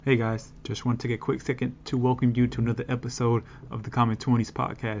Hey guys, just want to take a quick second to welcome you to another episode of the Common 20s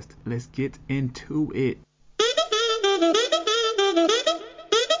podcast. Let's get into it.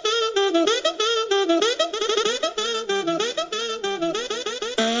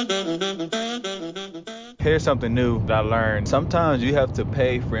 Here's something new that I learned. Sometimes you have to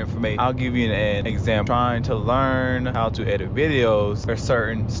pay for information. I'll give you an example. Trying to learn how to edit videos a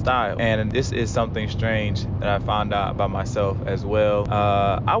certain style. And this is something strange that I found out about myself as well.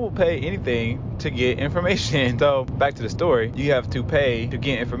 I will pay anything to get information. So back to the story, you have to pay to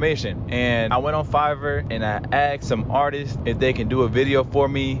get information. And I went on Fiverr and I asked some artists if they can do a video for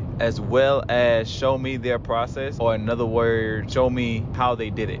me as well as show me their process, or in other words, show me how they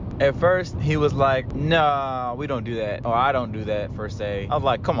did it. At first, he was like, nah, we don't do that, or I don't do that per se. I was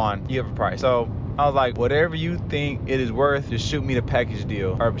like, come on, you have a price. So I was like, whatever you think it is worth, just shoot me the package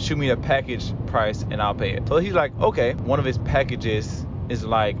deal, or shoot me the package price and I'll pay it. So he's like, okay. One of his packages is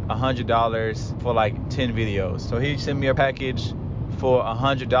like $100 for like 10 videos. So he sent me a package for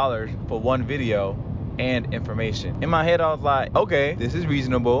 $100 for one video and information. In my head, I was like, okay, this is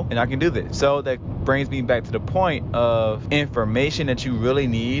reasonable and I can do this. So that brings me back to the point of information that you really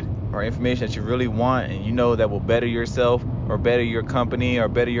need, or information that you really want, and you know that will better yourself or better your company or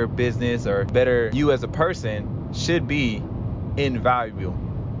better your business or better you as a person, should be invaluable,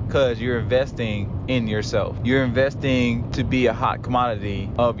 because you're investing in yourself. You're investing to be a hot commodity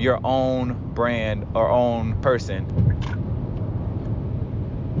of your own brand or own person.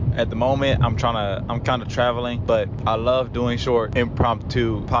 At the moment, I'm kind of traveling, but I love doing short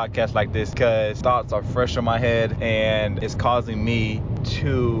impromptu podcasts like this because thoughts are fresh on my head and it's causing me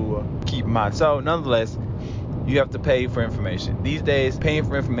to keep in mind. So nonetheless, you have to pay for information. These days, paying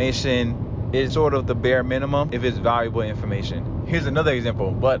for information is sort of the bare minimum if it's valuable information. Here's another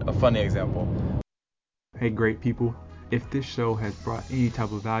example, but a funny example. Hey, great people. If this show has brought any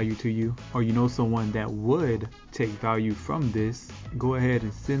type of value to you, or you know someone that would take value from this, go ahead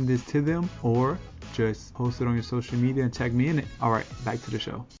and send this to them, or just post it on your social media and tag me in it. Alright, back to the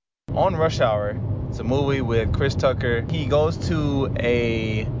show. On Rush Hour, it's a movie with Chris Tucker. He goes to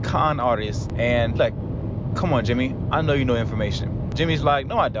a con artist and like, come on, Jimmy, I know you know information. Jimmy's like,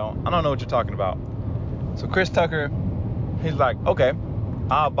 no, I don't know what you're talking about. So Chris Tucker, he's like, okay,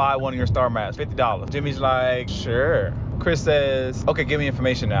 I'll buy one of your star mats, $50. Jimmy's like, sure. Chris says, okay, give me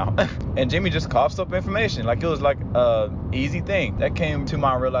information now. And Jimmy just coughs up information. Like, it was like a easy thing. That came to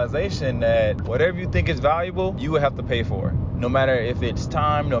my realization that whatever you think is valuable, you will have to pay for. No matter if it's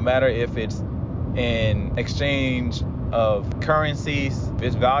time, no matter if it's in exchange of currencies, if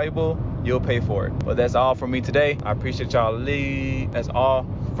it's valuable, you'll pay for it. But that's all from me today. I appreciate y'all. That's all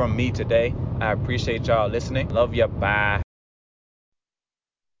from me today. I appreciate y'all listening. Love ya. Bye.